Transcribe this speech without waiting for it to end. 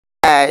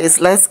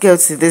guys, let's go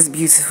to this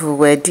beautiful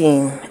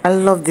wedding. I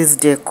love this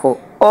decor.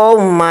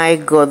 Oh my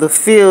god, the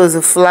fields,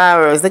 the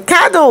flowers, the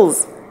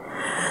candles,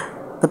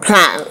 the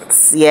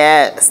plants.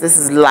 Yes, this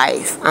is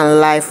life, and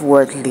life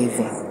worth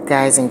living.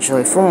 Guys,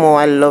 enjoy. For more,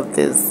 I love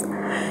this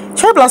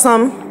cherry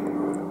blossom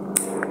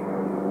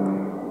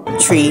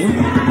tree.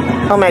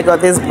 Oh my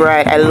god, this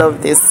bride, I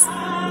love this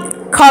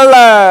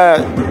color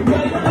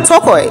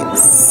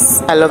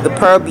turquoise. I love the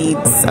pearl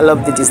beads. I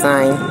love the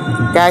design.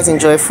 Guys,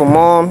 enjoy. For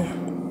more,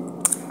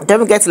 don't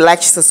forget to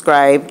like,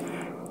 subscribe,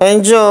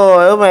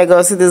 enjoy. Oh my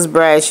god, see this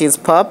bride, she's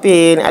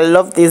popping. I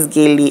love this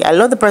gaily. I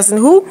love the person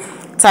who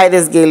tied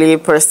this gaily.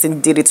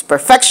 Person did it to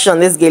perfection.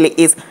 This gaily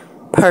is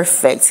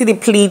perfect. See the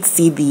pleat,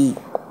 see the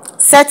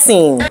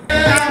setting,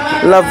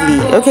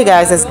 lovely. Okay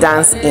guys, let's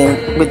dance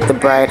in with the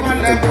bride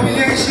and the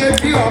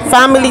groom.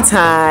 Family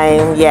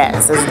time.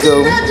 Yes, let's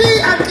go.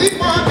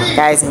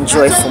 Guys,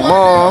 enjoy. For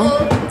more,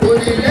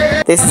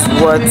 this is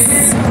what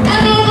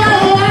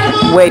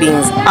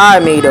weddings are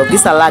made of.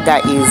 This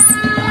alaga is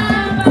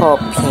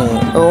popping.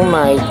 Oh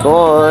my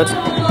god,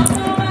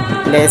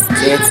 let's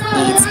get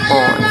it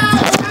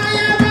on.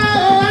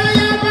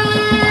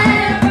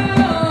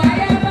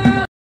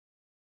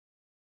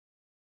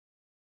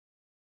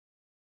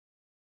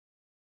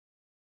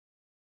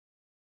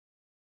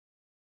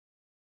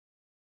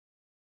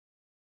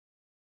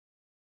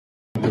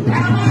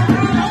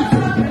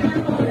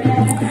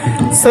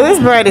 So this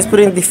bride is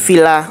putting the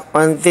filler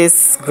on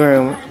this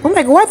groom. Oh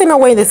my god, why are they not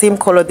wearing the same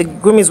color? The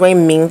groom is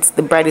wearing mint,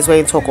 the bride is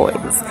wearing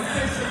turquoise.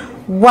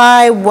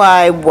 Why?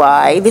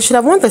 They should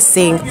have worn the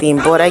same thing,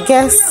 but I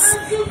guess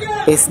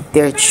it's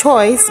their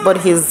choice.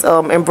 But his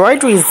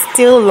embroidery is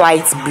still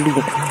light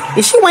blue.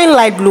 Is she wearing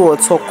light blue or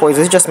turquoise?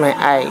 It's just my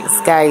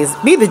eyes. Guys,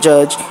 be the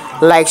judge.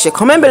 Like, share,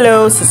 comment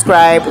below,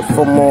 subscribe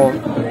for more.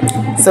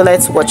 So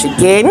let's watch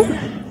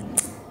again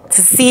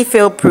to see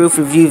fail-proof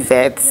review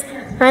vets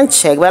and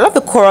check. But I love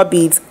the coral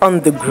beads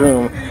on the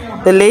groom.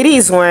 The lady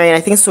is wearing,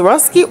 I think,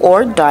 Swarovski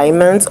or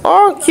diamonds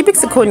or cubic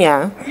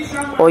zirconia,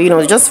 or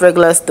just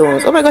regular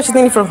stones. Oh my gosh, she's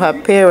getting it from her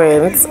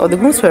parents or the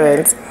groom's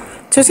parents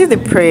to receive the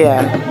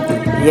prayer.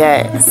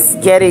 Yes,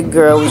 get it,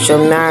 girl, with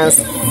your man's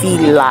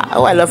fila.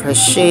 Oh, I love her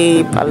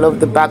shape. I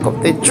love the back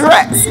of the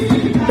dress.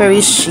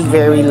 Very chic,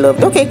 very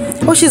loved. Okay.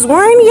 Oh, she's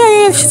wearing,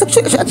 yeah, she's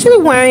actually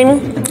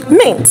wearing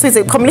mint. So it's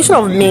a combination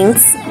of mint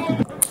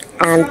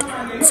and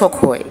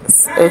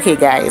turquoise. Okay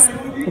guys,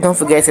 don't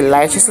forget to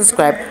like,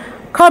 subscribe,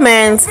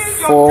 comment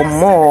for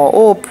more.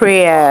 Oh,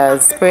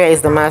 prayers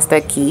is the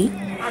master key.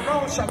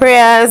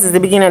 Prayers is the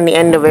beginning and the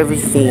end of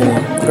everything.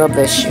 God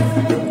bless you.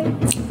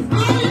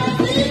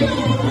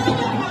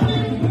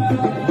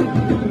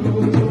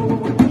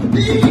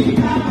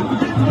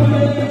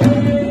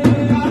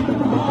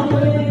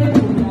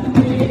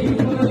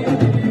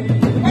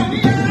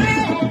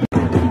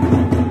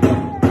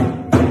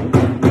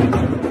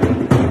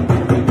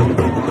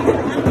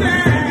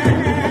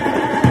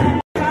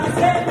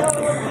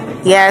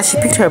 Yeah, she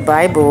picked her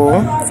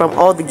Bible from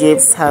all the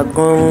gifts her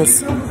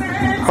groom's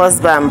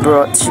husband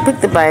brought. She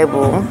picked the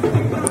Bible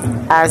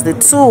as the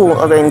tool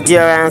of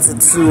endurance, the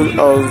tool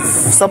of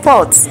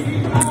support,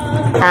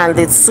 and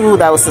the tool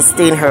that will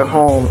sustain her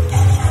home.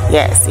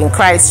 Yes, in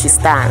Christ she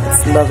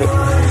stands. Love it.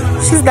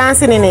 She's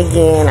dancing in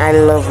again. I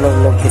love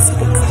this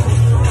book.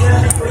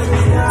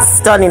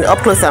 Stunning, up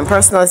close and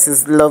personal. This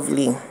is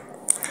lovely.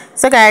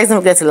 So guys, don't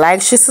forget to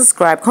like, share,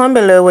 subscribe, comment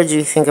below what do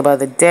you think about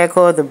the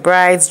decor, the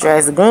bride's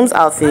dress, the groom's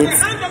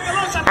outfits,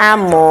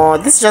 and more.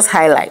 This is just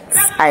highlights.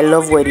 I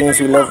love weddings.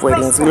 We love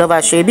weddings. We love our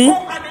shaby.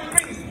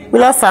 We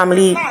love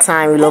family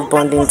time. We love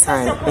bonding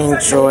time.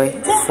 Enjoy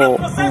for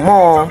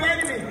more.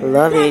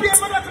 Love it.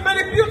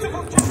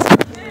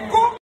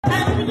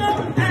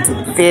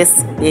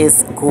 This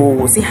is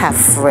cool. See her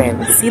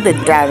friends. See the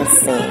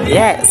dancing.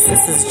 Yes,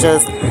 this is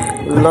just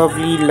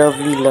lovely.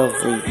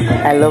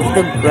 I love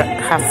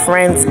her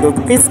friends look.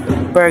 This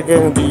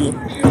burgundy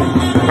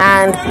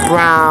and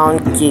brown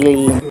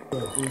gaily.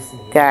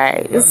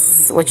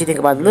 Guys, what do you think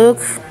about the look?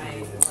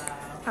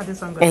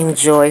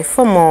 Enjoy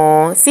for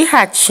more. See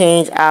her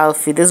change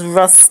outfit. This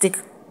rustic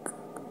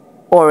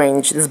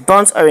orange, this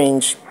burnt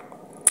orange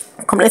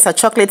complements her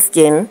chocolate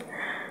skin,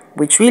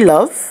 which we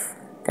love.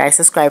 Guys,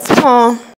 subscribe for more.